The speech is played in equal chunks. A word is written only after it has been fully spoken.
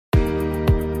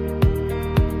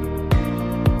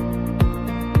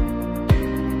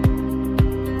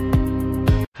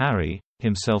Harry,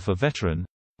 himself a veteran,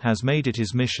 has made it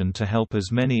his mission to help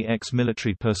as many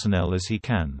ex-military personnel as he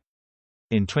can.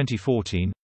 In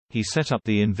 2014, he set up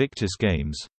the Invictus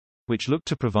Games, which looked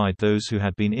to provide those who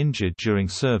had been injured during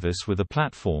service with a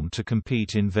platform to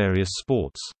compete in various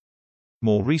sports.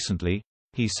 More recently,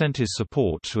 he sent his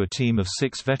support to a team of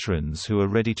 6 veterans who are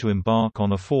ready to embark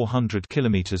on a 400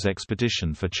 km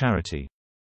expedition for charity.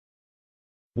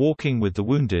 Walking with the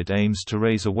Wounded aims to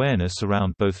raise awareness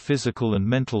around both physical and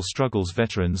mental struggles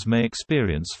veterans may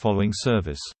experience following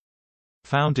service.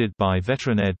 Founded by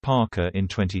veteran Ed Parker in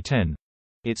 2010,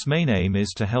 its main aim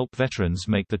is to help veterans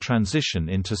make the transition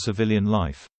into civilian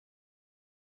life.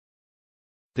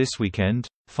 This weekend,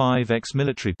 5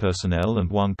 ex-military personnel and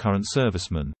 1 current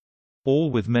serviceman, all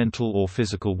with mental or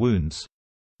physical wounds,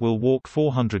 will walk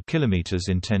 400 kilometers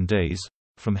in 10 days,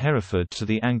 from Hereford to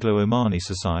the Anglo-Omani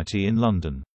Society in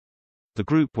London. The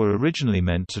group were originally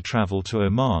meant to travel to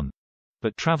Oman,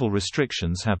 but travel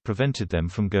restrictions have prevented them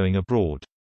from going abroad.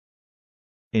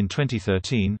 In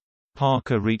 2013,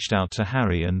 Parker reached out to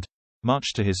Harry and,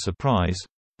 much to his surprise,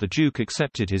 the Duke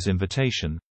accepted his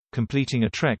invitation, completing a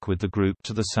trek with the group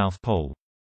to the South Pole.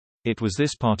 It was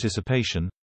this participation,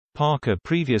 Parker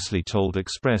previously told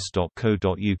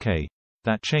Express.co.uk,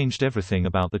 that changed everything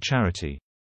about the charity.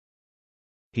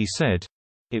 He said,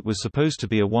 "It was supposed to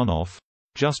be a one-off,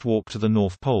 just walk to the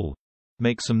North Pole,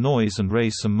 make some noise and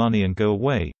raise some money and go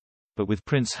away, but with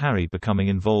Prince Harry becoming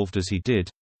involved as he did,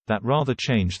 that rather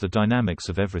changed the dynamics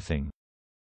of everything.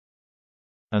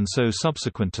 And so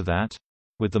subsequent to that,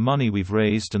 with the money we've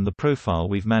raised and the profile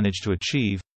we've managed to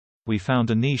achieve, we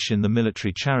found a niche in the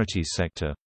military charities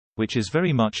sector, which is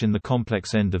very much in the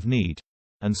complex end of need,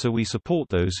 and so we support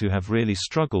those who have really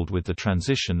struggled with the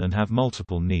transition and have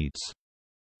multiple needs."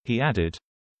 He added,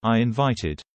 "I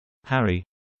invited Harry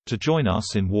to join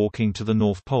us in walking to the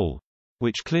North Pole,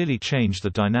 which clearly changed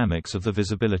the dynamics of the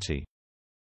visibility.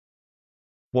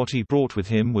 What he brought with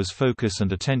him was focus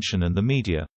and attention and the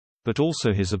media, but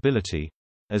also his ability,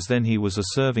 as then he was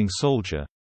a serving soldier,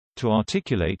 to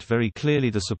articulate very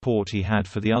clearly the support he had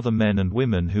for the other men and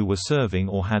women who were serving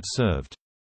or had served.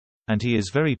 And he is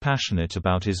very passionate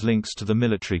about his links to the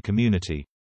military community,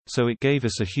 so it gave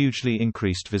us a hugely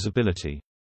increased visibility."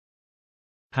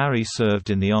 Harry served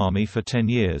in the Army for 10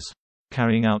 years,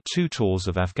 carrying out 2 tours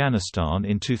of Afghanistan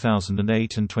in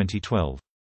 2008 and 2012.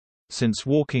 Since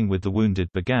Walking with the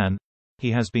Wounded began,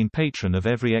 he has been patron of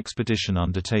every expedition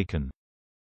undertaken.